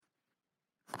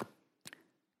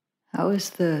How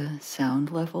is the sound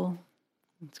level?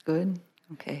 It's good?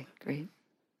 Okay, great.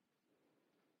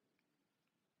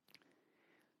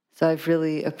 So I've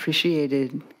really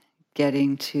appreciated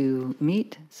getting to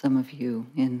meet some of you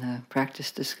in the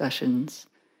practice discussions.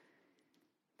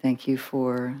 Thank you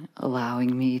for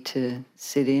allowing me to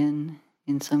sit in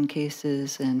some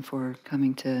cases and for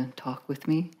coming to talk with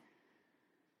me.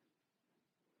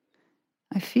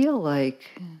 I feel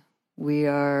like we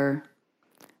are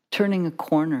turning a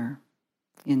corner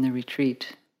in the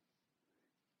retreat.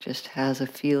 Just has a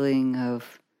feeling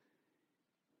of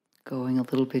going a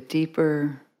little bit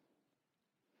deeper,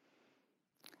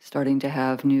 starting to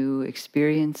have new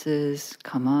experiences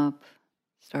come up,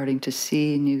 starting to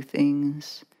see new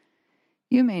things.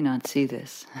 You may not see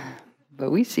this,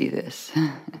 but we see this.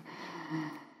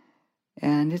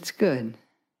 And it's good.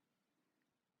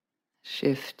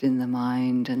 Shift in the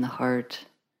mind and the heart.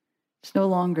 It's no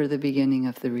longer the beginning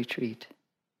of the retreat.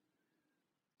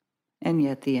 And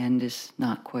yet the end is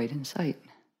not quite in sight.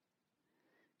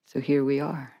 So here we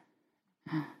are.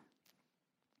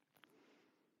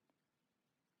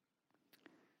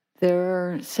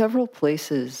 There are several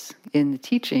places in the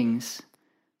teachings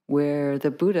where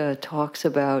the Buddha talks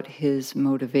about his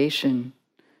motivation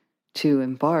to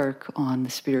embark on the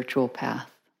spiritual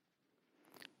path.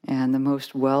 And the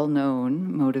most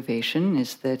well-known motivation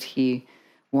is that he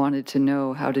wanted to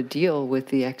know how to deal with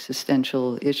the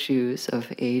existential issues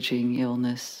of aging,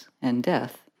 illness, and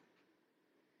death.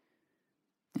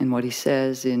 And what he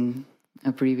says in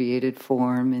abbreviated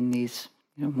form in these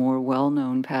more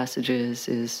well-known passages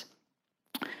is,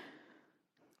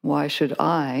 why should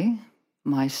I,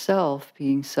 myself,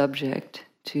 being subject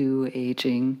to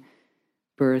aging,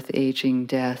 birth, aging,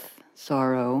 death,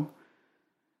 sorrow,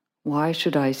 why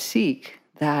should I seek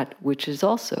that which is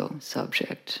also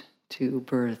subject to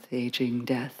birth, aging,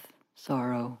 death,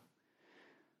 sorrow?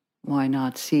 Why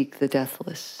not seek the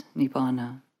deathless,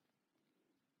 Nibbana?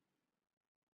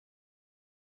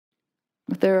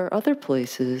 But there are other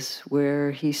places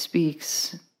where he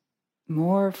speaks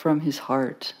more from his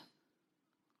heart,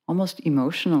 almost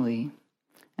emotionally.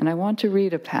 And I want to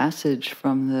read a passage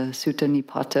from the Sutta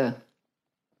Nipata.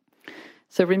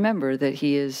 So remember that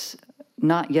he is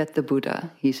not yet the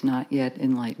Buddha. He's not yet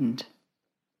enlightened.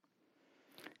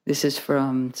 This is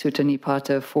from Sutta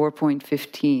Nipata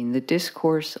 4.15, the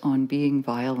Discourse on Being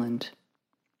Violent.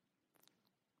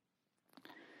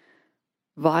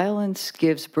 Violence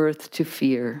gives birth to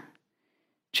fear.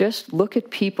 Just look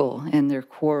at people and their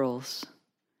quarrels.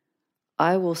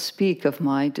 I will speak of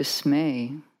my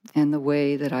dismay and the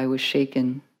way that I was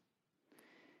shaken.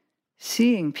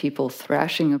 Seeing people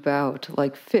thrashing about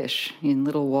like fish in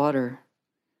little water,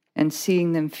 and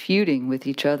seeing them feuding with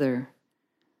each other,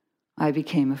 I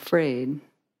became afraid.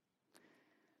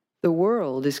 The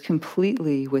world is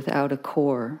completely without a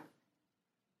core.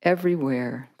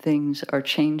 Everywhere things are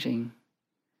changing.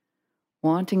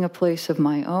 Wanting a place of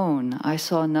my own, I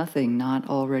saw nothing not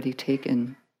already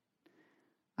taken.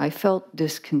 I felt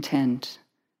discontent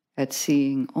at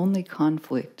seeing only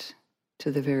conflict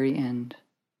to the very end.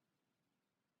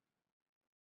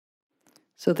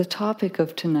 So the topic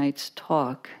of tonight's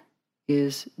talk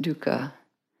is dukkha,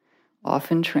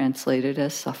 often translated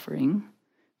as suffering,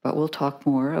 but we'll talk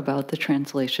more about the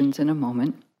translations in a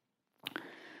moment.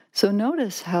 So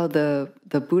notice how the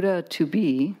Buddha to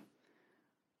be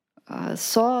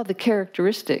saw the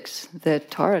characteristics that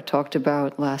Tara talked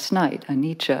about last night,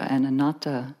 anicca and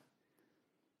anatta.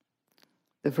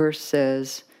 The verse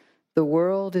says, the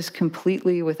world is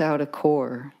completely without a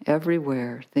core.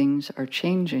 Everywhere things are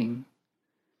changing.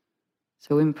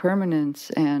 So impermanence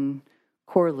and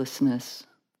corelessness,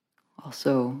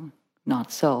 also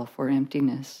not self or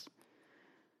emptiness.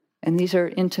 And these are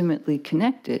intimately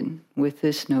connected with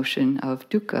this notion of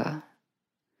dukkha.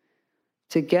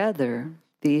 Together,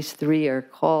 these three are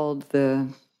called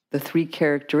the three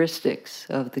characteristics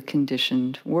of the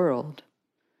conditioned world.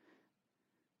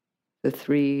 The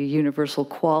three universal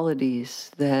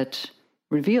qualities that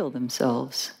reveal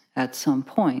themselves at some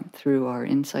point through our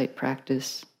insight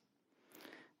practice.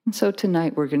 And so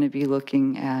tonight we're going to be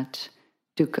looking at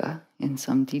dukkha in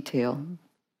some detail.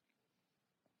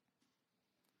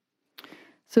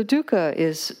 So dukkha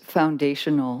is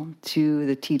foundational to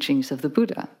the teachings of the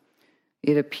Buddha.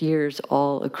 It appears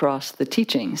all across the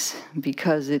teachings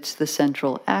because it's the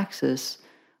central axis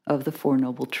of the Four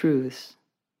Noble Truths,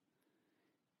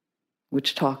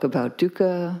 which talk about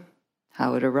dukkha,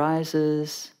 how it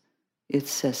arises,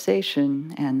 its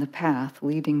cessation, and the path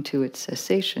leading to its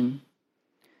cessation.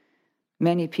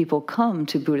 Many people come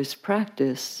to Buddhist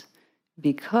practice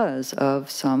because of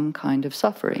some kind of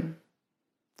suffering.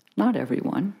 Not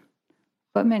everyone,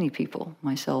 but many people,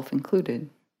 myself included.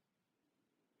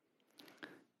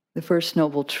 The First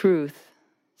Noble Truth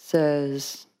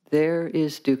says, there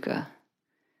is dukkha.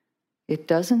 It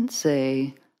doesn't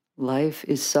say life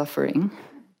is suffering.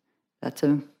 That's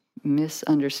a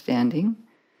misunderstanding.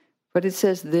 But it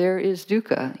says there is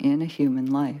dukkha in a human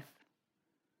life.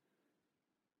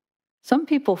 Some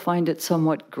people find it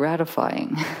somewhat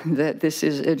gratifying that this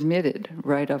is admitted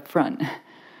right up front.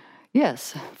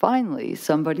 Yes, finally,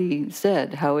 somebody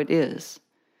said how it is.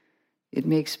 It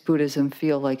makes Buddhism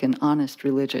feel like an honest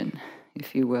religion,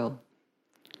 if you will.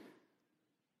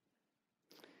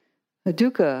 The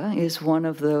dukkha is one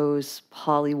of those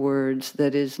Pali words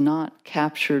that is not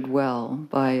captured well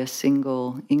by a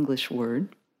single English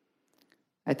word.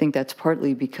 I think that's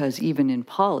partly because even in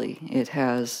Pali, it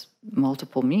has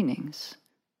multiple meanings,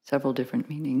 several different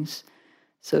meanings.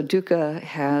 So dukkha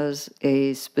has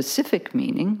a specific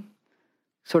meaning,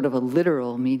 sort of a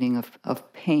literal meaning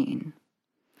of pain.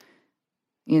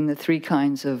 In the three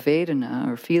kinds of Vedana,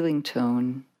 or feeling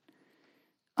tone,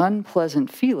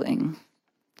 unpleasant feeling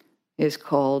is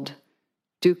called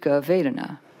Dukkha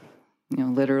Vedana,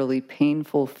 literally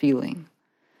painful feeling.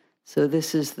 So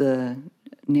this is the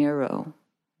narrow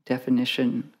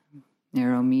definition,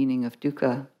 narrow meaning of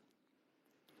dukkha.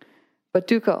 But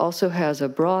dukkha also has a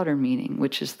broader meaning,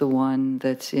 which is the one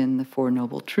that's in the Four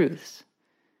Noble Truths.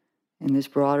 And this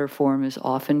broader form is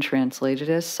often translated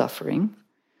as suffering,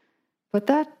 but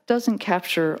that doesn't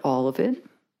capture all of it.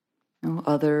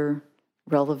 Other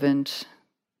relevant,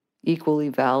 equally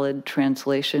valid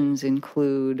translations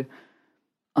include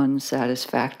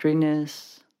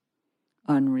unsatisfactoriness,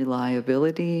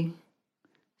 unreliability,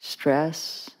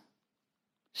 stress,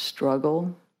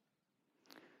 struggle.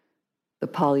 The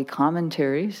Pali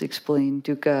commentaries explain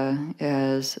dukkha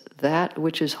as that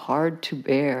which is hard to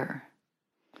bear.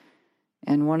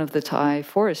 And one of the Thai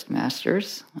forest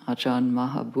masters, Ajahn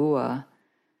Mahabua,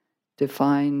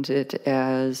 defined it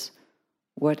as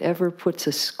whatever puts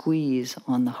a squeeze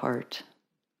on the heart.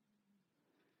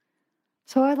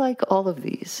 So I like all of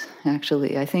these,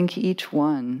 actually. I think each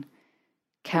one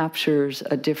captures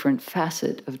a different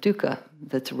facet of dukkha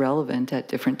that's relevant at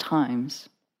different times.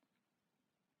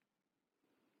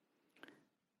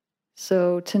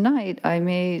 So tonight, I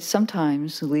may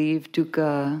sometimes leave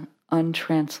dukkha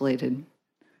untranslated,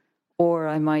 or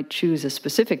I might choose a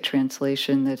specific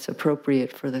translation that's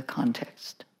appropriate for the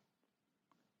context.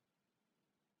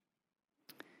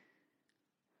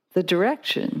 The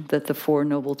direction that the Four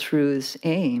Noble Truths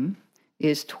aim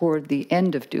is toward the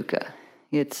end of dukkha,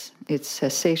 its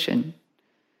cessation.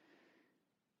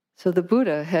 So the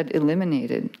Buddha had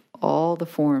eliminated all the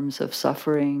forms of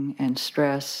suffering and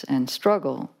stress and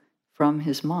struggle from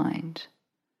his mind.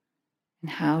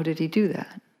 And how did he do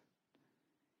that?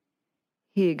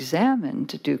 He examined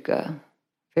dukkha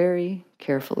very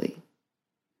carefully.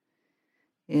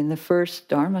 In the first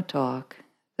Dharma talk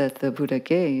that the Buddha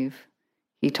gave,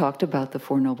 he talked about the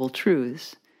Four Noble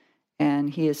Truths, and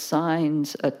he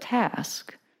assigns a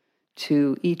task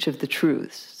to each of the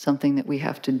truths, something that we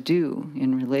have to do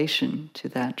in relation to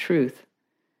that truth.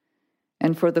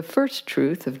 And for the first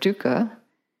truth of dukkha,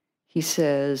 he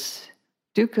says,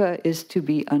 dukkha is to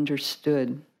be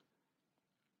understood.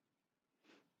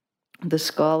 The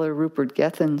scholar Rupert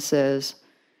Gethin says,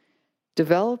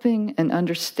 developing an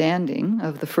understanding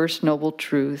of the First Noble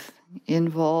Truth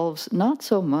involves not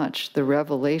so much the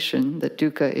revelation that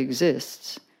dukkha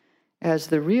exists as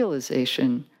the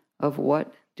realization of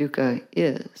what dukkha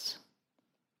is.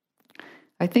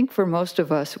 I think for most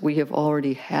of us, we have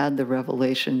already had the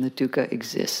revelation that dukkha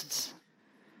exists.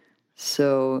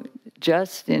 So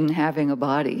just in having a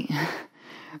body,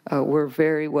 we're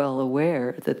very well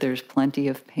aware that there's plenty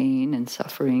of pain and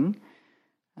suffering,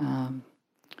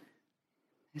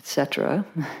 etc.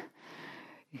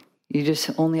 You just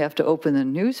only have to open the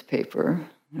newspaper,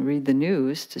 read the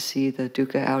news to see the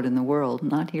dukkha out in the world,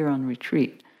 not here on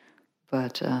retreat.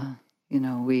 But,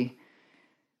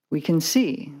 we can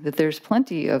see that there's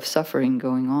plenty of suffering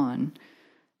going on.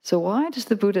 So why does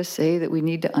the Buddha say that we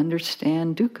need to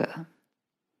understand dukkha?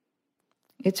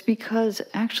 It's because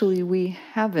actually we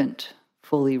haven't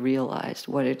fully realized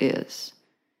what it is.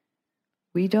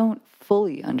 We don't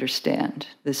fully understand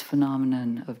this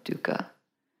phenomenon of dukkha.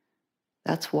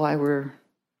 That's why we're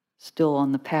still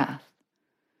on the path.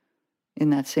 In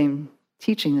that same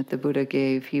teaching that the Buddha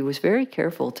gave, he was very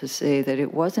careful to say that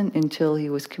it wasn't until he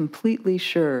was completely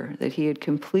sure that he had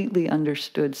completely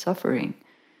understood suffering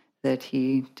that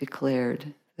he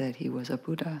declared that he was a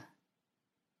Buddha.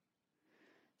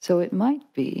 So it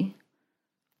might be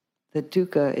that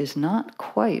dukkha is not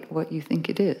quite what you think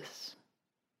it is.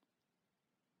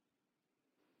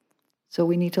 So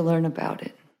we need to learn about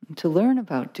it. And to learn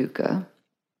about dukkha,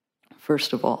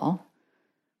 first of all,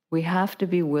 we have to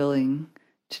be willing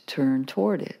to turn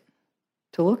toward it,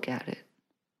 to look at it.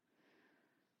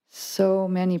 So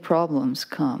many problems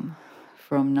come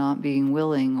from not being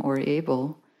willing or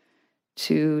able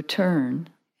to turn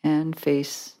and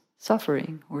face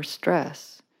suffering or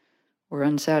stress or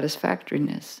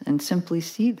unsatisfactoriness and simply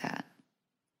see that.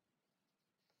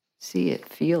 See it,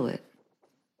 feel it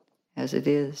as it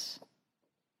is.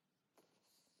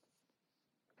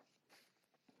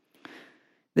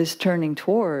 This turning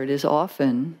toward is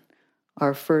often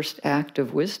our first act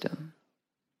of wisdom.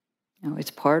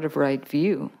 It's part of right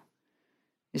view,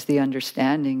 is the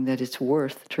understanding that it's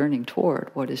worth turning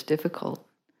toward what is difficult.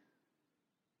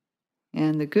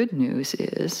 And the good news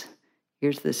is,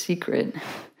 here's the secret,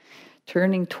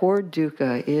 turning toward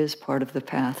dukkha is part of the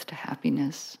path to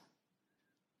happiness.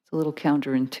 It's a little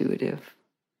counterintuitive,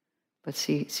 but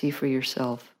see for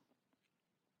yourself.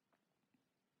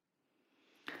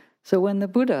 So when the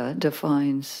Buddha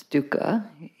defines dukkha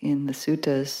in the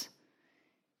suttas,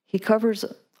 he covers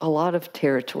a lot of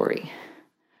territory.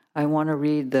 I want to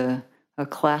read a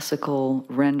classical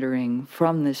rendering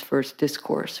from this first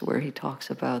discourse where he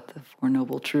talks about the Four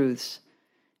Noble Truths,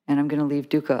 and I'm going to leave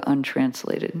dukkha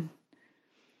untranslated.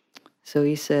 So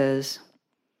he says,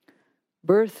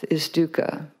 birth is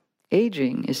dukkha,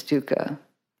 aging is dukkha,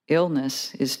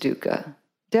 illness is dukkha,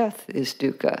 death is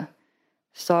dukkha,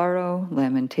 sorrow,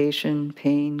 lamentation,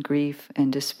 pain, grief,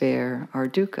 and despair are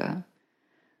dukkha.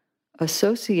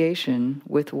 Association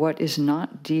with what is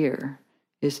not dear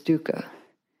is dukkha.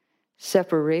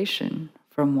 Separation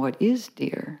from what is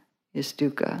dear is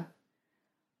dukkha.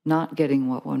 Not getting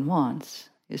what one wants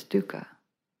is dukkha.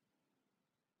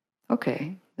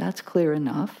 Okay, that's clear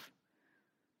enough.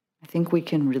 I think we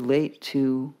can relate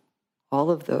to all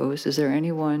of those. Is there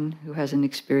anyone who hasn't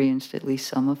experienced at least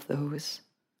some of those?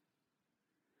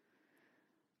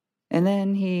 And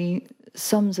then he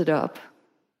sums it up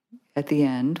at the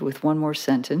end with one more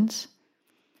sentence.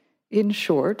 In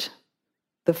short,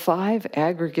 the 5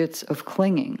 aggregates of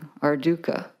clinging are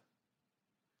dukkha.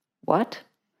 What?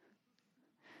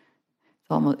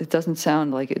 It doesn't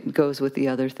sound like it goes with the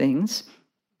other things.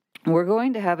 We're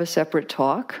going to have a separate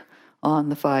talk on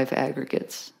the 5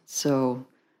 aggregates, so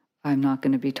I'm not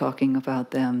going to be talking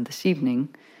about them this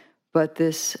evening. But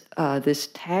this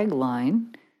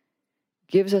tagline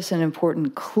gives us an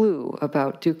important clue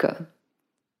about dukkha.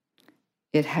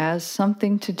 It has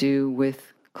something to do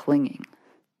with clinging.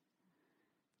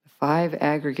 The 5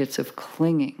 aggregates of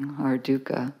clinging are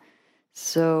dukkha.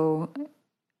 So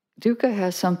dukkha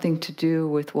has something to do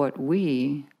with what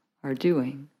we are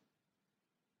doing.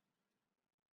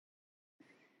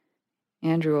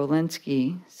 Andrew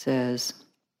Olensky says,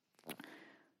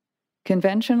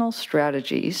 conventional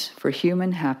strategies for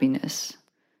human happiness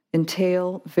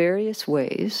entail various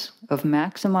ways of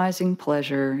maximizing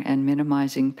pleasure and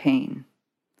minimizing pain.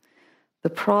 The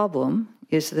problem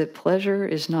is that pleasure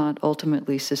is not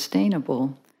ultimately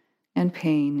sustainable and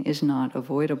pain is not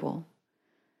avoidable.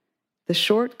 The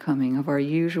shortcoming of our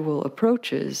usual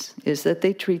approaches is that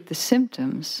they treat the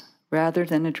symptoms rather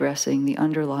than addressing the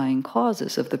underlying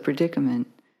causes of the predicament,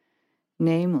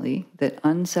 namely that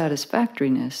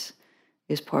unsatisfactoriness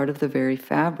is part of the very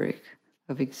fabric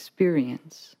of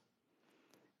experience.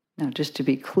 Now, just to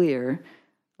be clear,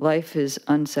 life is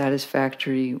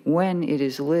unsatisfactory when it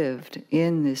is lived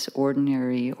in this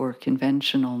ordinary or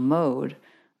conventional mode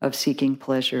of seeking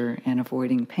pleasure and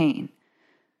avoiding pain.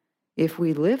 If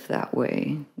we live that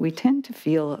way, we tend to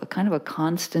feel a kind of a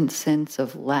constant sense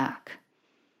of lack,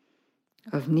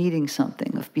 of needing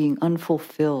something, of being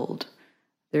unfulfilled.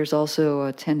 There's also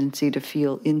a tendency to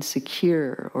feel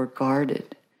insecure or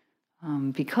guarded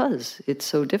because it's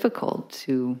so difficult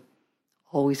to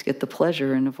always get the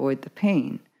pleasure and avoid the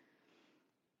pain.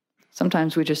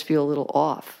 Sometimes we just feel a little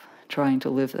off trying to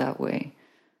live that way.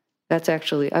 I've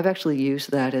actually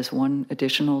used that as one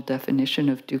additional definition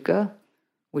of dukkha,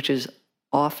 which is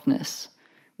offness.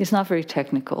 It's not very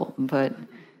technical, but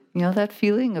that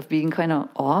feeling of being kind of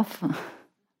off,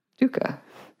 dukkha.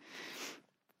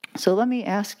 So let me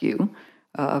ask you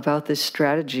about this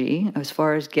strategy as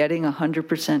far as getting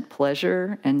 100%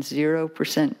 pleasure and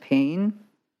 0% pain.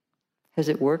 Has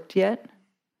it worked yet?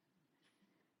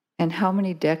 And how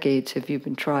many decades have you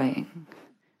been trying?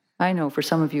 I know for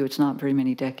some of you it's not very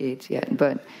many decades yet,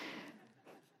 but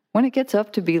when it gets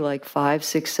up to be like 5,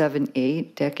 6, 7,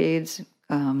 8 decades,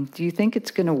 do you think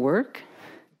it's going to work?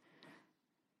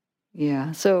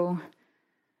 Yeah, so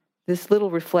this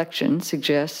little reflection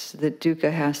suggests that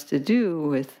dukkha has to do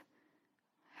with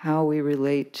how we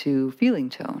relate to feeling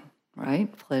tone,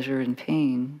 right? Pleasure and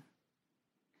pain.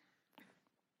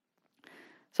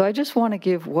 So I just want to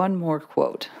give one more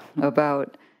quote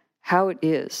about how it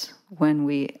is when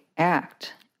we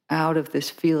act out of this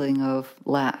feeling of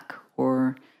lack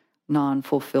or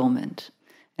non-fulfillment.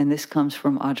 And this comes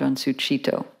from Ajahn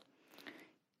Sucitto.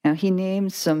 Now, he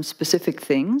names some specific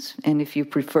things, and if you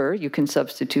prefer, you can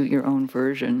substitute your own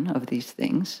version of these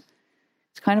things.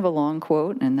 It's kind of a long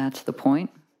quote, and that's the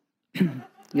point.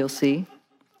 You'll see.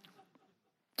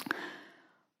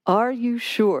 Are you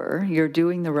sure you're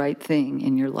doing the right thing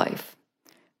in your life?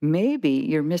 Maybe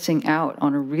you're missing out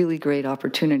on a really great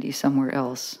opportunity somewhere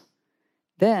else.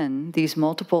 Then these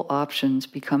multiple options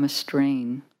become a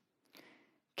strain.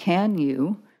 Can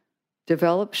you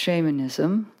develop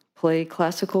shamanism, play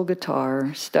classical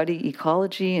guitar, study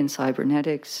ecology and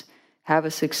cybernetics, have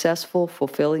a successful,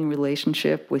 fulfilling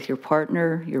relationship with your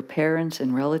partner, your parents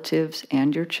and relatives,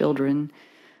 and your children,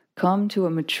 come to a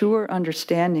mature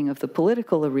understanding of the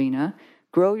political arena,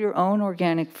 grow your own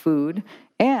organic food,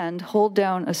 and hold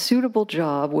down a suitable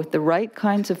job with the right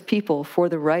kinds of people for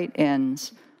the right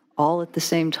ends, all at the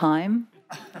same time?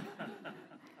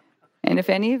 And if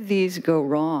any of these go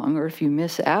wrong, or if you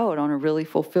miss out on a really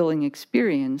fulfilling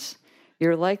experience,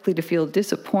 you're likely to feel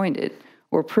disappointed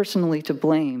or personally to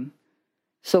blame.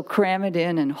 So cram it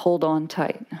in and hold on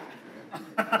tight.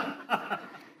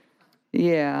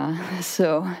 Yeah,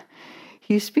 so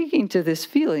he's speaking to this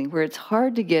feeling where it's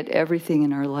hard to get everything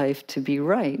in our life to be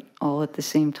right all at the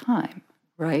same time,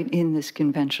 right? In this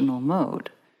conventional mode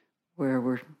where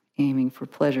we're aiming for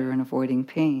pleasure and avoiding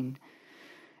pain.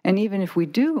 And even if we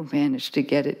do manage to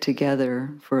get it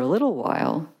together for a little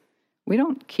while, we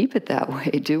don't keep it that way,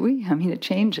 do we? I mean, it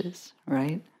changes,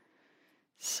 right?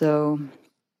 So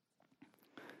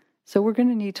we're going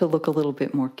to need to look a little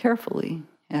bit more carefully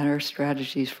at our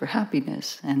strategies for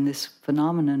happiness and this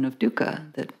phenomenon of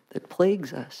dukkha that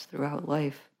plagues us throughout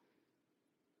life.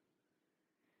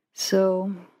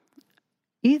 So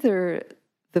either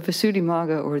the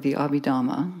Visuddhimagga or the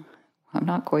Abhidhamma, I'm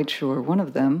not quite sure, one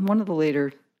of the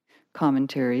later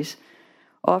commentaries,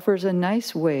 offers a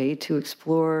nice way to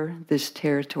explore this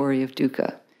territory of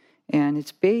dukkha. And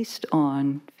it's based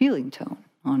on feeling tone,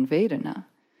 on Vedana,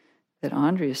 that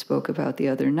Andrea spoke about the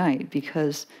other night,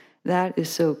 because that is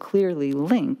so clearly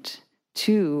linked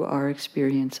to our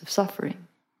experience of suffering,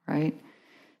 right?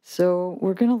 So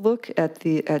we're going to look at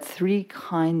three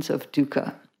kinds of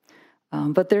dukkha,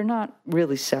 but they're not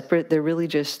really separate. They're really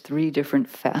just three different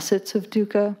facets of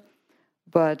dukkha,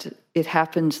 but it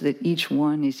happens that each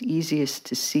one is easiest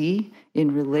to see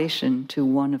in relation to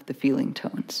one of the feeling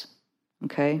tones,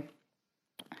 okay?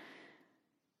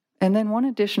 And then one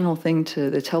additional thing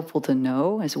that's helpful to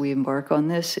know as we embark on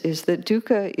this is that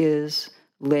dukkha is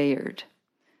layered.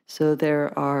 So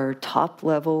there are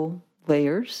top-level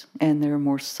layers and there are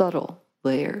more subtle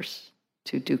layers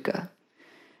to dukkha.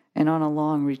 And on a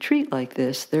long retreat like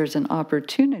this, there's an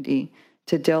opportunity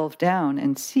to delve down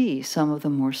and see some of the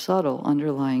more subtle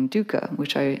underlying dukkha,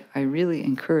 which I really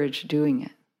encourage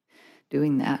doing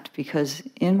that, because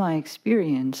in my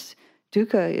experience,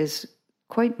 dukkha is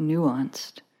quite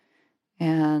nuanced.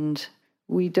 And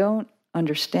we don't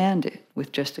understand it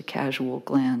with just a casual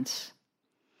glance.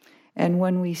 And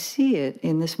when we see it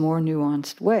in this more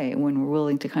nuanced way, when we're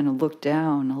willing to kind of look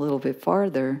down a little bit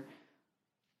farther,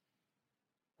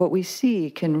 what we see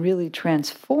can really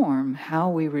transform how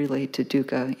we relate to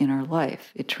dukkha in our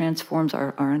life. It transforms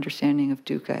our understanding of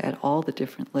dukkha at all the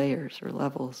different layers or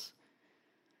levels.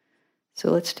 So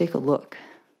let's take a look.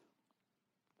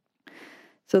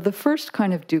 So the first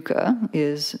kind of dukkha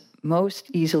is most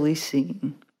easily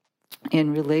seen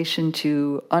in relation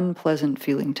to unpleasant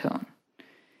feeling tone.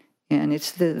 And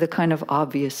it's the kind of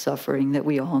obvious suffering that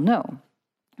we all know.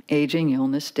 Aging,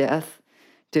 illness, death,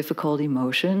 difficult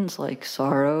emotions like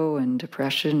sorrow and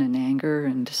depression and anger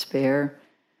and despair.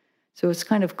 So it's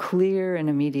kind of clear and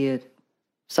immediate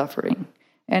suffering.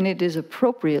 And it is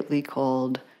appropriately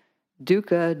called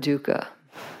dukkha dukkha.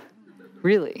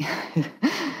 Really.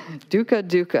 Dukkha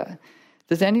dukkha.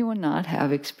 Does anyone not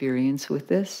have experience with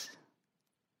this?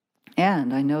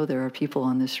 And I know there are people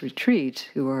on this retreat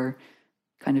who are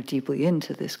kind of deeply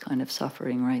into this kind of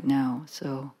suffering right now.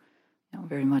 So,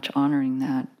 very much honoring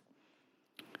that.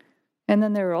 And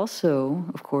then there are also,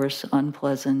 of course,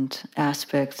 unpleasant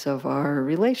aspects of our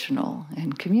relational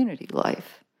and community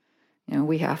life.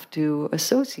 We have to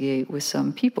associate with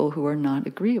some people who are not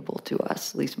agreeable to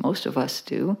us, at least most of us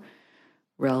do.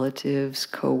 Relatives,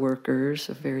 co-workers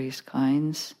of various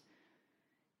kinds.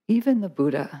 Even the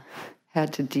Buddha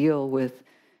had to deal with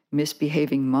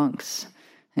misbehaving monks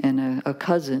and a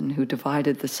cousin who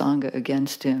divided the Sangha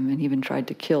against him and even tried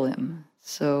to kill him.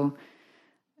 So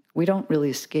we don't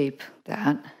really escape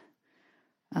that.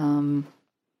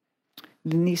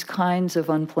 then these kinds of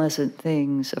unpleasant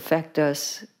things affect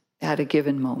us at a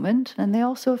given moment, and they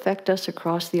also affect us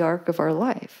across the arc of our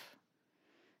life.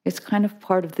 It's kind of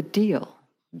part of the deal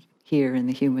here in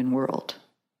the human world,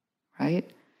 right?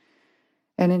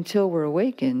 And until we're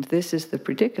awakened, this is the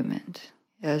predicament.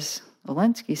 As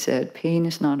Olendzki said, pain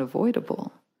is not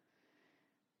avoidable.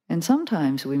 And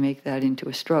sometimes we make that into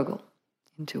a struggle,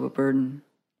 into a burden.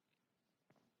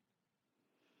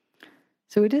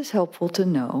 So it is helpful to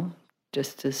know,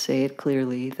 just to say it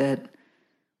clearly, that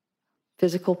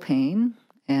physical pain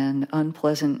and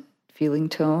unpleasant feeling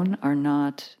tone are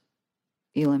not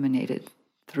eliminated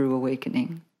through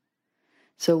awakening.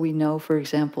 So we know, for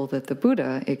example, that the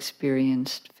Buddha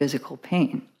experienced physical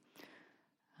pain.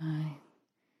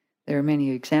 There are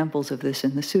many examples of this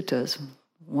in the suttas.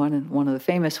 One of the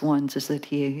famous ones is that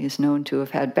he is known to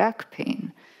have had back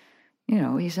pain. You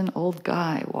know, he's an old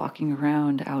guy walking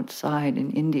around outside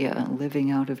in India,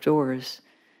 living out of doors.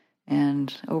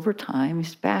 And over time,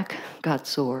 his back got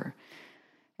sore.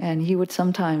 And he would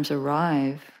sometimes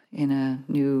arrive in a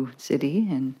new city,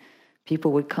 and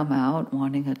people would come out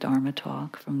wanting a Dharma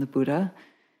talk from the Buddha.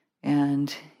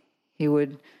 And he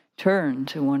would turn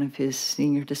to one of his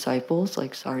senior disciples,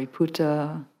 like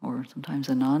Sariputta or sometimes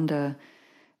Ananda,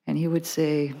 and he would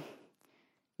say,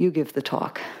 "You give the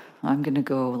talk. I'm going to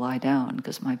go lie down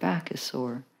because my back is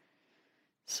sore."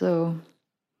 So,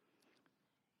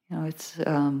 you know, it's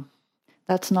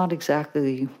that's not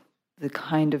exactly the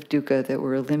kind of dukkha that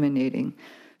we're eliminating.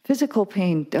 Physical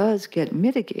pain does get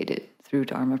mitigated through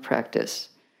Dharma practice,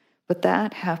 but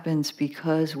that happens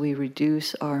because we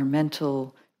reduce our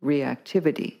mental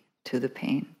reactivity to the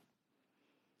pain.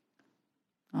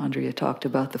 Andrea talked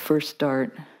about the first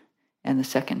dart and the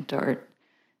second dart.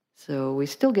 So we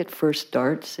still get first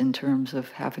darts in terms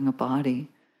of having a body,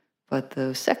 but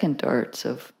the second darts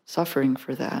of suffering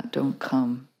for that don't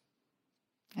come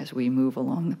as we move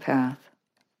along the path.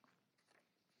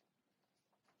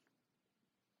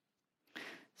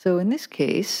 So in this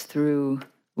case, through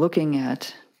looking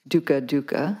at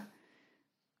dukkha,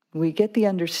 we get the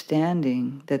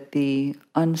understanding that the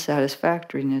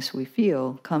unsatisfactoriness we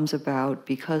feel comes about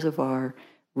because of our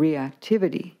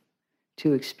reactivity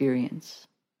to experience.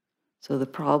 So the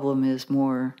problem is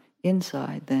more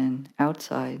inside than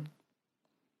outside.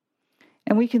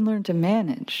 And we can learn to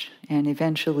manage and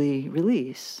eventually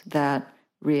release that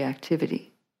reactivity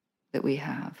that we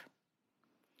have.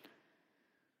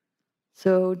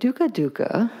 So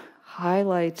dukkha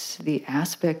highlights the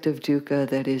aspect of dukkha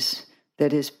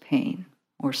that is pain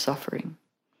or suffering.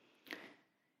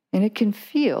 And it can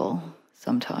feel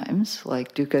sometimes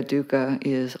like dukkha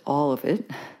is all of it,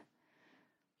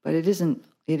 but it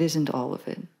isn't all of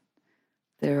it.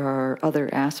 There are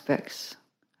other aspects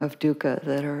of dukkha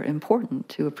that are important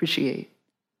to appreciate.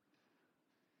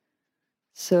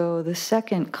 So the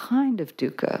second kind of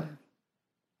dukkha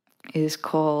is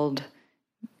called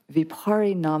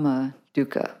viparinama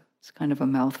dukkha. It's kind of a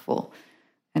mouthful.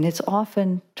 And it's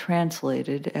often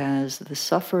translated as the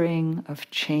suffering of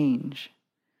change.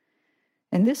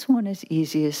 And this one is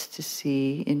easiest to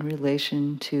see in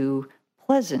relation to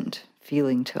pleasant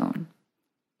feeling tone.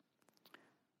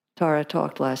 Tara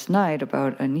talked last night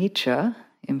about anicca,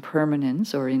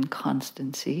 impermanence or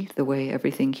inconstancy, the way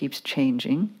everything keeps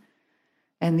changing.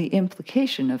 And the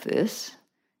implication of this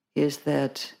is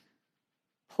that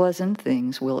pleasant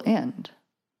things will end.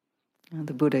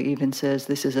 The Buddha even says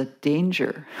this is a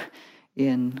danger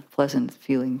in pleasant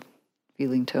feeling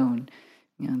tone.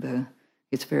 You know,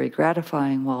 it's very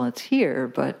gratifying while it's here,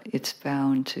 but it's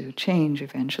bound to change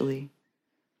eventually.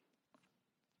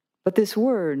 But this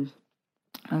word,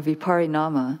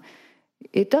 viparinama,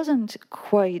 it doesn't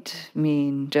quite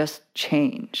mean just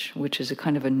change, which is a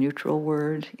kind of a neutral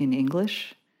word in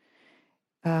English.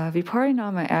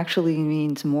 Viparinama actually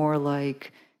means more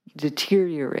like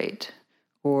deteriorate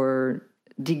or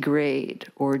degrade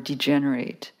or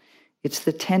degenerate. It's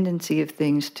the tendency of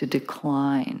things to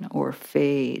decline or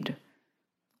fade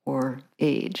or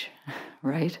age,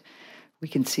 right? We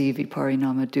can see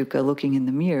viparinama dukkha looking in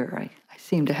the mirror. I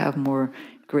seem to have more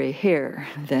gray hair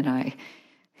than I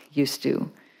used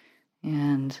to.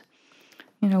 And,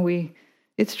 you know,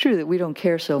 it's true that we don't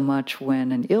care so much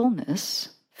when an illness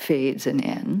fades and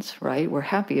ends, right? We're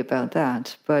happy about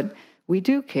that. But we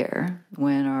do care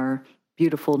when our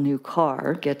beautiful new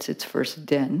car gets its first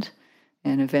dent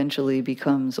and eventually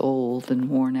becomes old and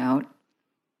worn out.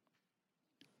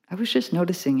 I was just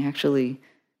noticing, actually,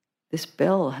 this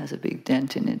bell has a big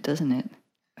dent in it, doesn't it?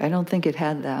 I don't think it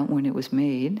had that when it was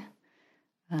made.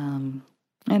 And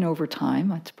over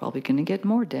time, it's probably going to get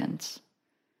more dents.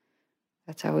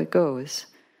 That's how it goes.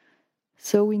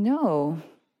 So we know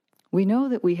we know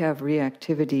that we have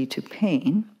reactivity to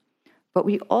pain, but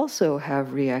we also have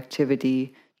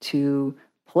reactivity to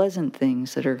pleasant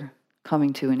things that are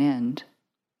coming to an end.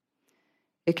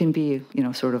 It can be,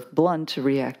 sort of blunt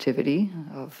reactivity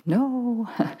of no,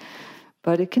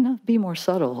 but it can be more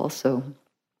subtle also.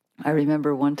 I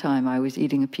remember one time I was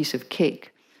eating a piece of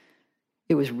cake.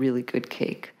 It was really good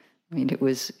cake. I mean, it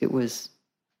was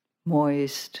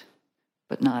moist,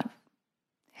 but not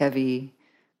heavy,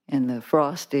 and the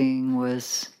frosting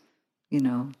was,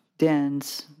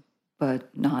 dense,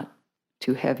 but not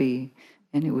too heavy,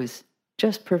 and it was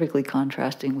just perfectly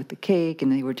contrasting with the cake,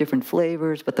 and they were different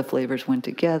flavors, but the flavors went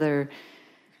together.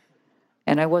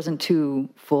 And I wasn't too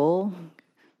full,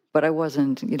 but I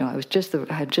wasn't, I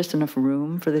had just enough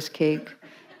room for this cake.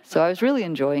 So I was really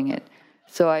enjoying it.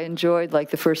 So I enjoyed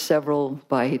like the first several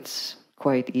bites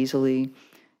quite easily.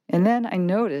 And then I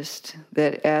noticed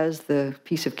that as the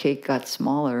piece of cake got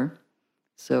smaller,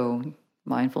 so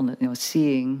mindfulness,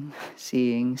 seeing,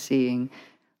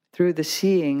 through the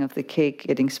seeing of the cake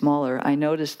getting smaller, I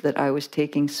noticed that I was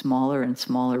taking smaller and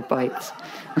smaller bites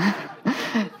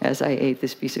as I ate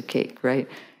this piece of cake, right?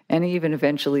 And even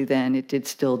eventually then it did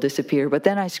still disappear. But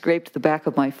then I scraped the back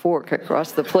of my fork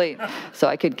across the plate so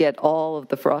I could get all of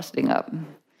the frosting up,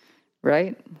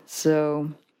 right? So,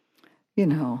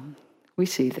 we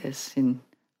see this in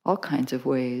all kinds of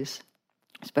ways,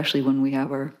 especially when we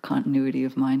have our continuity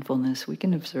of mindfulness. We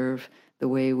can observe the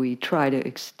way we try to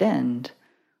extend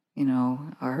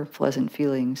our pleasant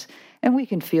feelings. And we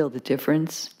can feel the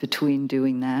difference between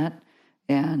doing that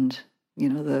and,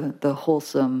 the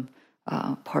wholesome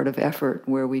part of effort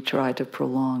where we try to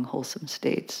prolong wholesome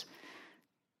states.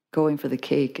 Going for the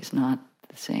cake is not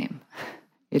the same.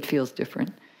 It feels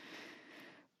different.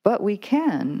 But we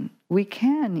can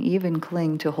even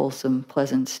cling to wholesome,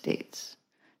 pleasant states.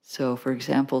 So, for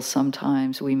example,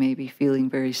 sometimes we may be feeling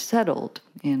very settled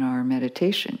in our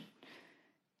meditation.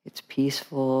 It's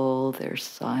peaceful, there's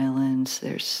silence,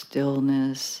 there's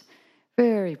stillness,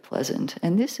 very pleasant.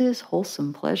 And this is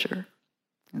wholesome pleasure.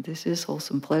 And this is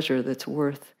wholesome pleasure that's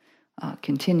worth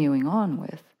continuing on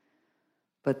with.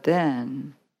 But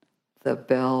then the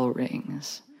bell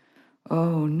rings.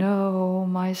 Oh no,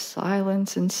 my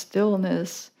silence and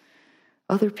stillness.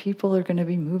 Other people are going to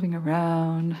be moving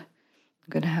around. I'm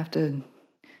going to have to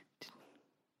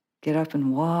get up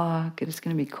and walk, and it's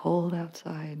going to be cold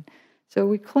outside. So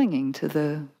we're clinging to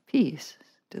the peace,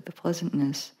 to the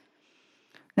pleasantness.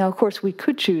 Now, of course, we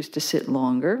could choose to sit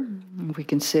longer. We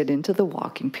can sit into the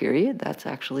walking period. That's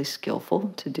actually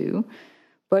skillful to do.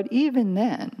 But even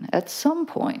then, at some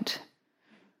point,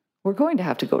 we're going to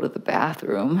have to go to the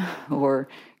bathroom or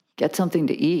get something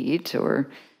to eat or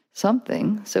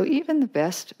something. So even the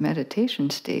best meditation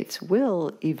states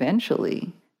will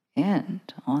eventually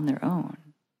end on their own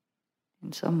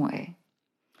in some way.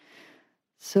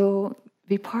 So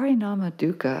Viparinama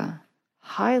Dukkha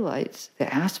highlights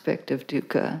the aspect of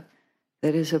dukkha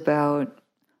that is about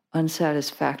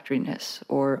unsatisfactoriness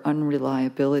or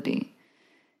unreliability.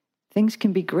 Things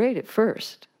can be great at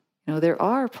first. There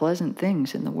are pleasant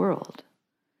things in the world,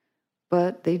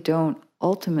 but they don't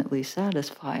ultimately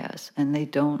satisfy us and they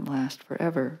don't last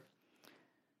forever.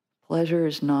 Pleasure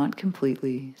is not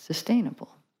completely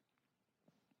sustainable.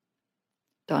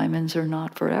 Diamonds are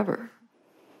not forever.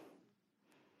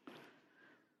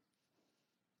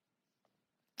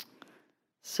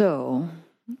 So,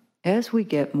 as we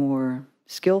get more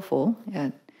skillful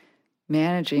at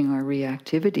managing our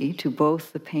reactivity to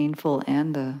both the painful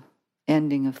and the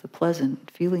ending of the pleasant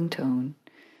feeling tone,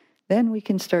 then we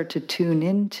can start to tune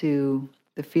into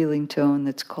the feeling tone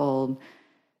that's called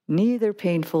neither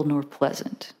painful nor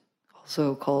pleasant,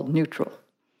 also called neutral.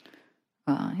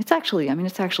 It's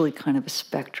actually kind of a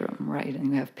spectrum, right? And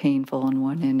you have painful on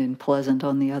one end and pleasant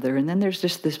on the other. And then there's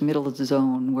just this middle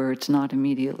zone where it's not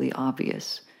immediately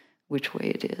obvious which way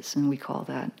it is. And we call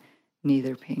that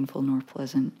neither painful nor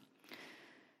pleasant.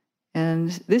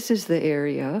 And this is the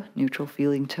area, neutral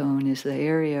feeling tone is the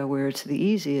area where it's the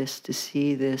easiest to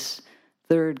see this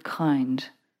third kind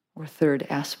or third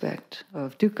aspect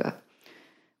of dukkha,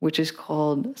 which is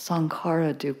called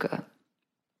sankhara dukkha.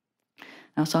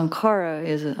 Now, sankhara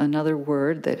is another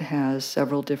word that has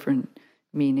several different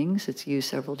meanings. It's used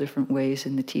several different ways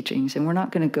in the teachings, and we're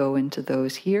not going to go into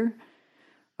those here.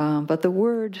 But the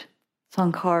word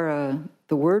sankhara,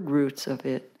 the word roots of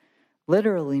it,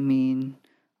 literally mean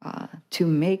to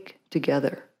make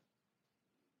together.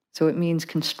 So it means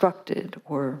constructed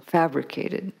or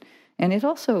fabricated. And it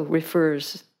also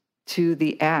refers to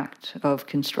the act of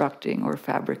constructing or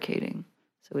fabricating.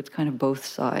 So it's kind of both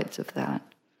sides of that.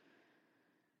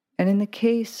 And in the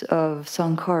case of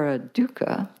sankhara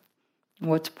dukkha,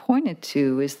 what's pointed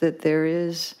to is that there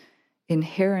is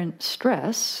inherent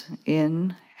stress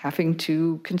in having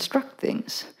to construct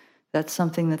things. That's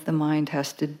something that the mind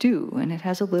has to do, and it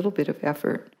has a little bit of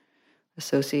effort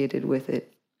associated with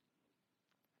it.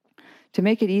 To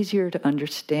make it easier to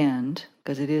understand,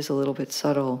 because it is a little bit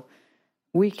subtle,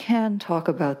 we can talk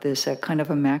about this at kind of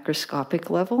a macroscopic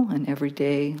level, an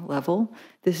everyday level.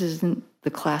 This isn't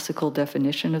the classical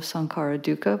definition of Sankhara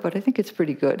Dukkha, but I think it's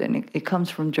pretty good, and it comes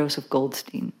from Joseph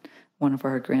Goldstein, one of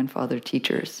our grandfather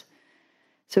teachers.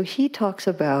 So he talks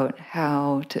about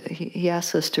how he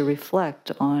asks us to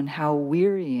reflect on how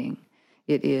wearying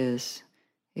it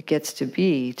gets to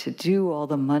be to do all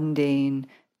the mundane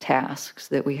tasks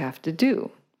that we have to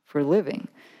do for living.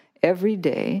 Every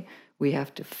day, we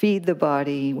have to feed the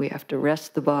body, we have to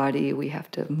rest the body, we have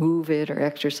to move it or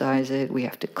exercise it, we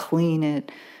have to clean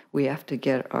it, we have to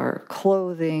get our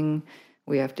clothing,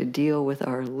 we have to deal with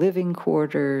our living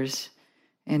quarters.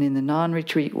 And in the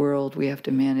non-retreat world, we have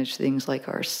to manage things like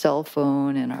our cell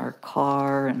phone and our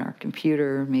car and our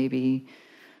computer, maybe,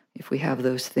 if we have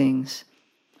those things.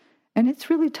 And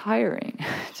it's really tiring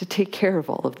to take care of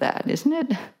all of that, isn't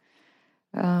it?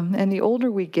 And the older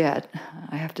we get,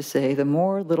 I have to say, the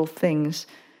more little things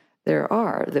there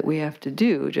are that we have to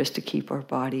do just to keep our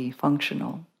body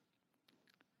functional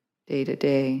day to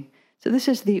day. So this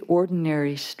is the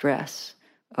ordinary stress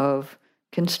of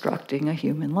constructing a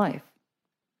human life.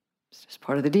 It's just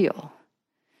part of the deal.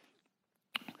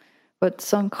 But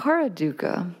Sankhara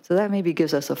Dukkha, so that maybe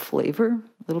gives us a flavor,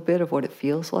 a little bit of what it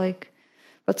feels like.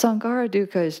 But Sankhara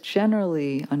Dukkha is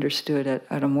generally understood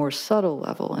at a more subtle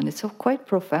level, and it's quite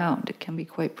profound. It can be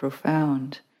quite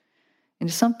profound. And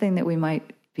it's something that we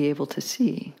might be able to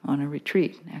see on a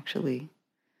retreat, actually.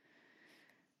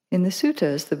 In the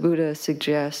suttas, the Buddha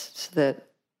suggests that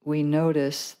we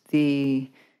notice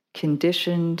the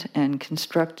conditioned and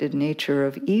constructed nature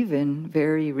of even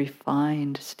very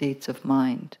refined states of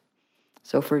mind.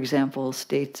 So, for example,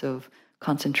 states of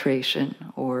concentration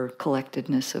or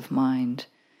collectedness of mind.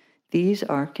 These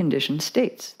are conditioned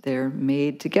states. They're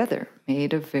made together,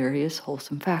 made of various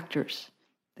wholesome factors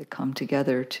that come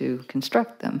together to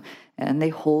construct them. And they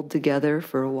hold together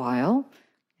for a while,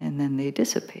 and then they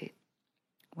dissipate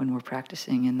when we're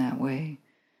practicing in that way.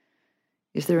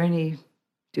 Is there any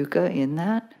dukkha in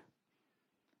that?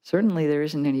 Certainly there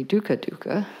isn't any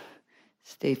dukkha.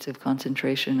 States of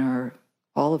concentration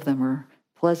all of them are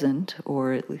pleasant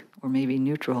or maybe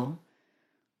neutral,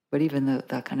 but even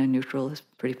that kind of neutral is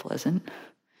pretty pleasant.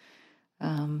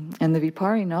 And the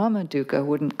viparinama dukkha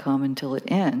wouldn't come until it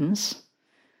ends.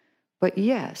 But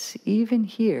yes, even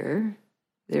here,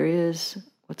 there is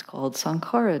what's called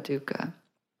sankhara dukkha.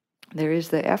 There is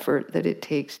the effort that it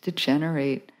takes to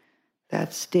generate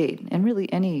that state. And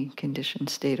really any conditioned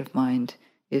state of mind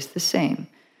is the same.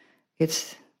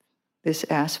 It's this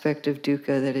aspect of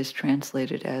dukkha that is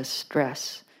translated as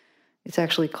stress. It's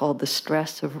actually called the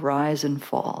stress of rise and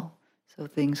fall. So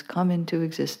things come into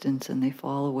existence and they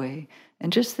fall away.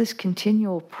 And just this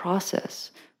continual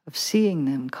process of seeing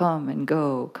them come and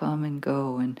go,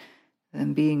 and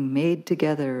them being made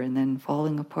together and then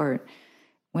falling apart.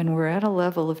 When we're at a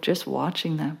level of just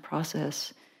watching that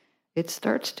process, it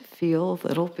starts to feel a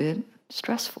little bit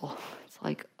stressful. It's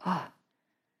like,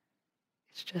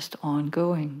 it's just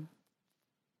ongoing.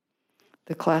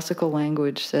 The classical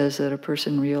language says that a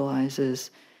person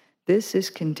realizes this is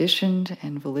conditioned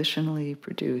and volitionally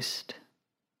produced.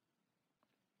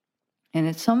 And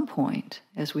at some point,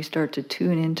 as we start to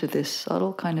tune into this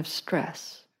subtle kind of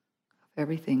stress of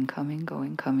everything coming,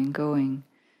 going,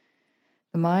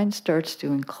 the mind starts to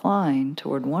incline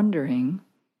toward wondering,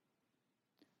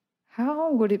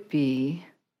 how would it be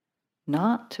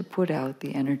not to put out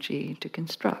the energy to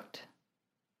construct?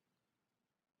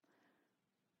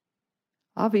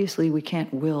 Obviously, we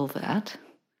can't will that.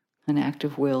 An act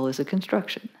of will is a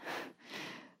construction.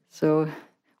 So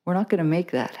we're not going to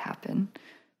make that happen.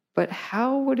 But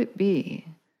how would it be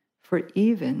for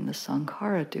even the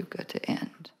sankhara dukkha to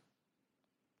end?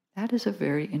 That is a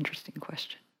very interesting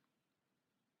question.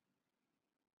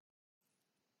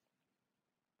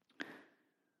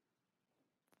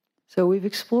 So we've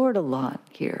explored a lot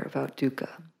here about dukkha.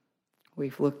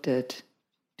 We've looked at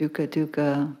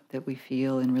dukkha that we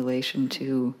feel in relation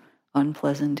to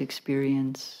unpleasant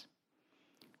experience.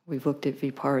 We've looked at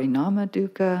viparinama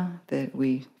dukkha that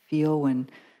we feel when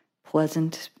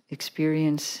pleasant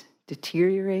experience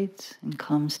deteriorates and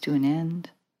comes to an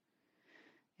end.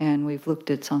 And we've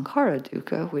looked at sankhara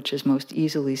dukkha, which is most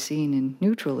easily seen in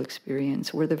neutral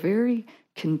experience, where the very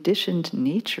conditioned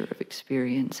nature of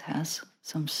experience has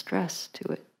some stress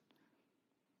to it.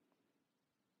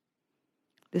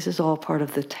 This is all part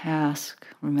of the task,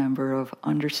 remember, of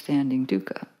understanding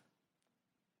dukkha.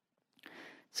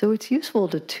 So it's useful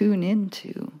to tune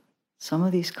into some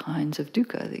of these kinds of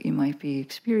dukkha that you might be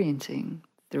experiencing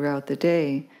throughout the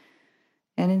day.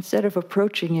 And instead of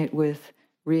approaching it with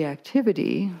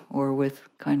reactivity or with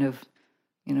kind of,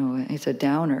 it's a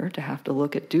downer to have to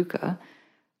look at dukkha,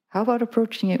 how about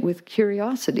approaching it with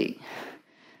curiosity,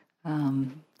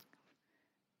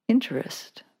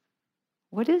 interest?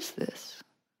 What is this?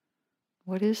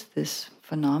 What is this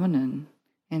phenomenon,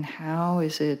 and how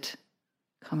is it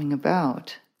coming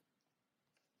about?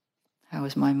 How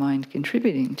is my mind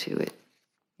contributing to it,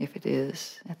 if it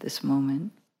is at this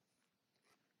moment?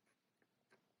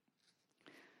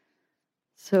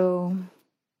 So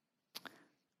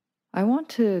I want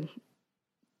to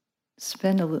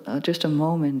spend just a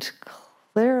moment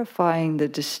clarifying the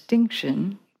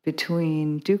distinction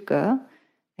between dukkha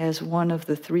as one of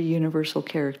the three universal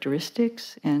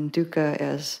characteristics and dukkha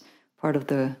as part of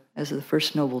the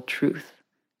first noble truth,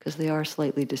 because they are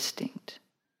slightly distinct.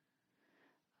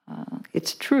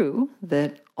 It's true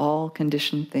that all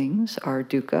conditioned things are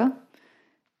dukkha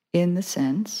in the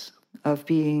sense of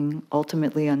being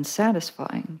ultimately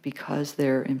unsatisfying because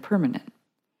they're impermanent.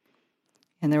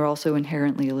 And they're also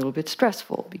inherently a little bit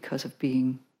stressful because of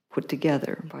being put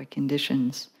together by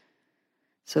conditions.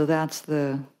 So that's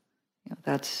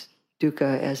that's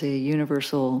dukkha as a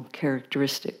universal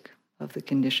characteristic of the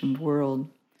conditioned world.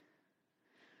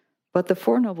 But the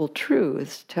Four Noble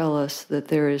Truths tell us that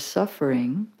there is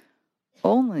suffering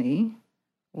only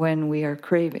when we are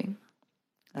craving.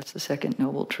 That's the second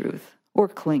noble truth. Or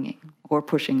clinging, or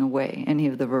pushing away, any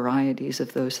of the varieties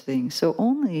of those things. So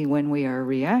only when we are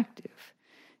reactive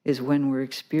is when we're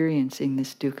experiencing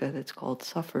this dukkha that's called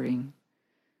suffering.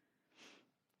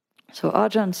 So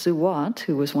Ajahn Suwat,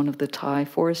 who was one of the Thai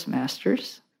forest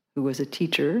masters, who was a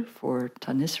teacher for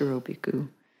Thanissaro Bhikkhu,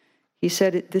 he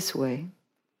said it this way: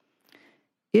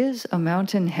 is a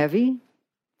mountain heavy?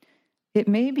 It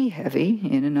may be heavy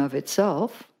in and of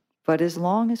itself, but as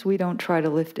long as we don't try to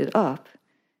lift it up,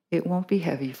 it won't be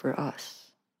heavy for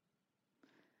us.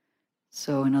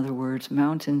 So in other words,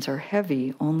 mountains are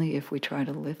heavy only if we try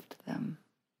to lift them.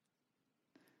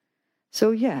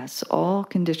 So yes, all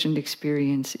conditioned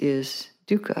experience is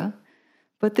dukkha,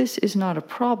 but this is not a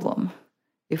problem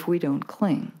if we don't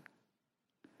cling.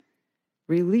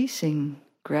 Releasing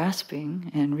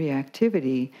grasping and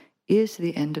reactivity is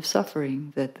the end of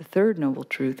suffering that the third noble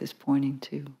truth is pointing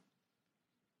to.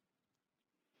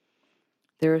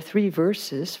 There are 3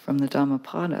 verses from the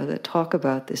Dhammapada that talk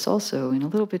about this also in a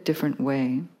little bit different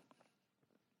way.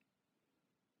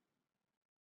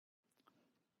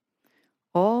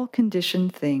 All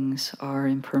conditioned things are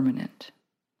impermanent.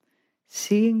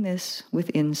 Seeing this with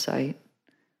insight,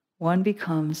 one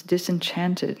becomes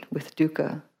disenchanted with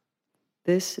dukkha.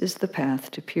 This is the path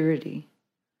to purity.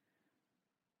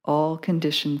 All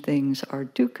conditioned things are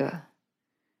dukkha.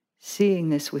 Seeing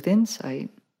this with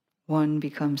insight, one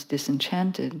becomes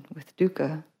disenchanted with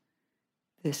dukkha.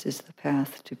 This is the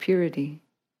path to purity.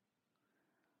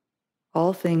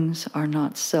 All things are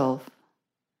not self.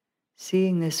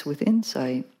 Seeing this with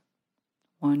insight,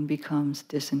 one becomes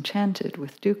disenchanted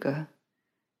with dukkha.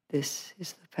 This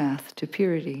is the path to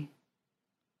purity.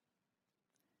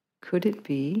 Could it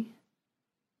be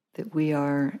that we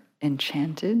are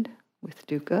enchanted with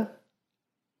dukkha?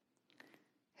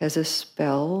 Has a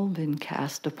spell been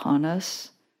cast upon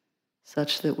us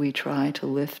such that we try to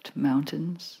lift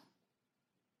mountains?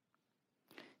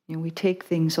 We take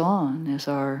things on as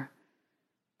our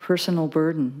personal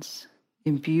burdens,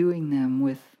 imbuing them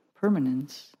with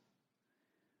permanence.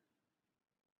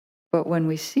 But when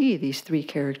we see these 3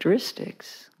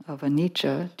 characteristics of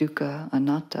anicca, dukkha,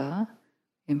 anatta,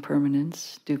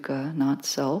 impermanence, dukkha, not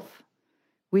self,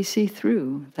 we see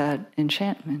through that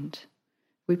enchantment.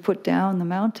 We put down the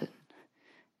mountain,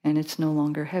 and it's no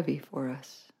longer heavy for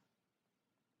us.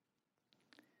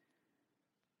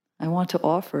 I want to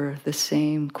offer the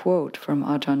same quote from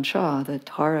Ajahn Chah that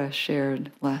Tara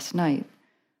shared last night,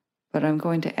 but I'm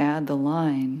going to add the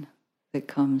line that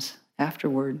comes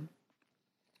afterward.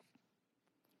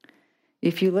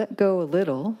 If you let go a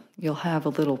little, you'll have a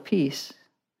little peace.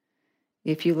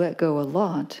 If you let go a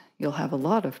lot, you'll have a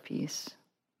lot of peace.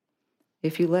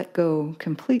 If you let go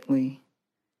completely,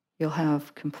 you'll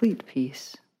have complete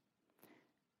peace.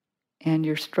 And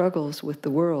your struggles with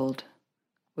the world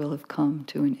will have come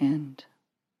to an end.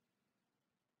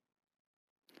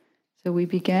 So we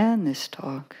began this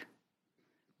talk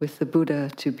with the Buddha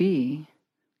to be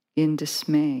in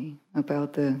dismay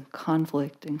about the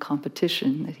conflict and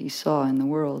competition that he saw in the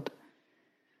world.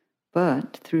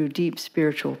 But through deep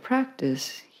spiritual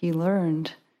practice, he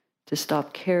learned to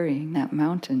stop carrying that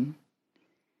mountain.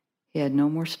 He had no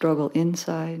more struggle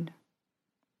inside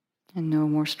and no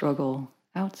more struggle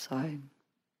outside.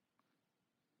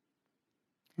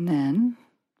 And then,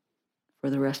 for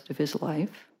the rest of his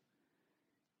life,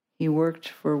 he worked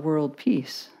for world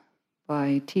peace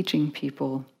by teaching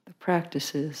people the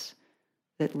practices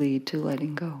that lead to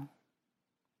letting go.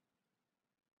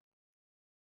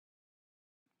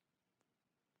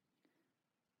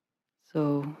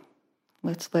 So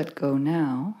let's let go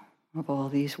now of all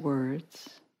these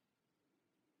words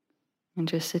and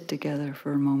just sit together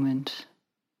for a moment,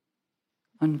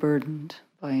 unburdened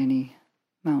by any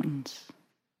mountains.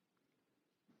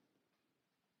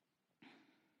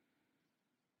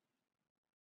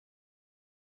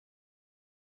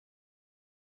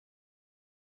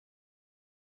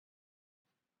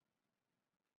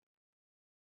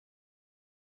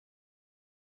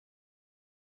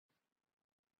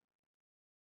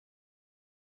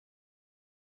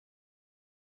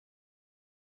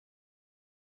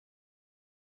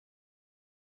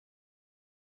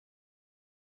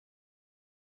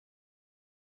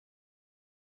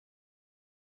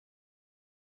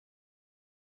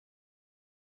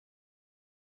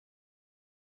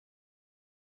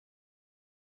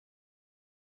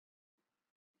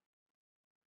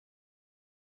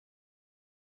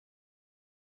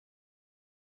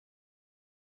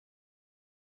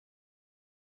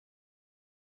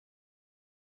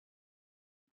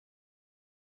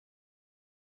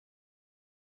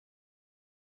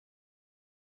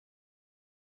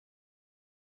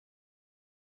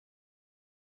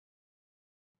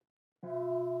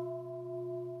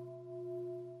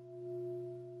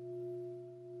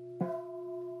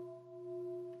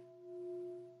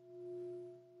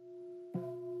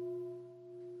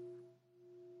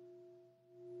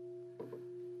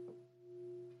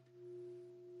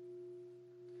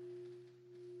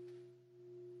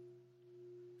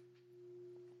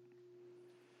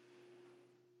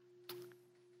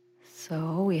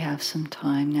 So we have some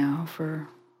time now for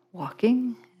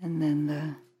walking and then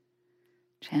the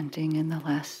chanting in the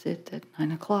last sit at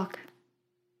 9 o'clock.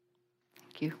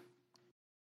 Thank you.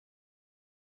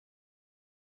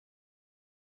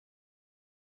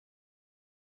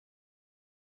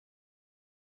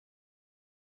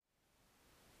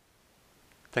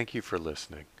 Thank you for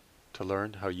listening. To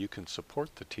learn how you can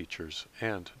support the teachers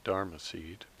and Dharma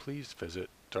Seed, please visit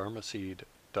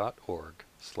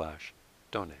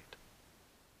dharmaseed.org/donate.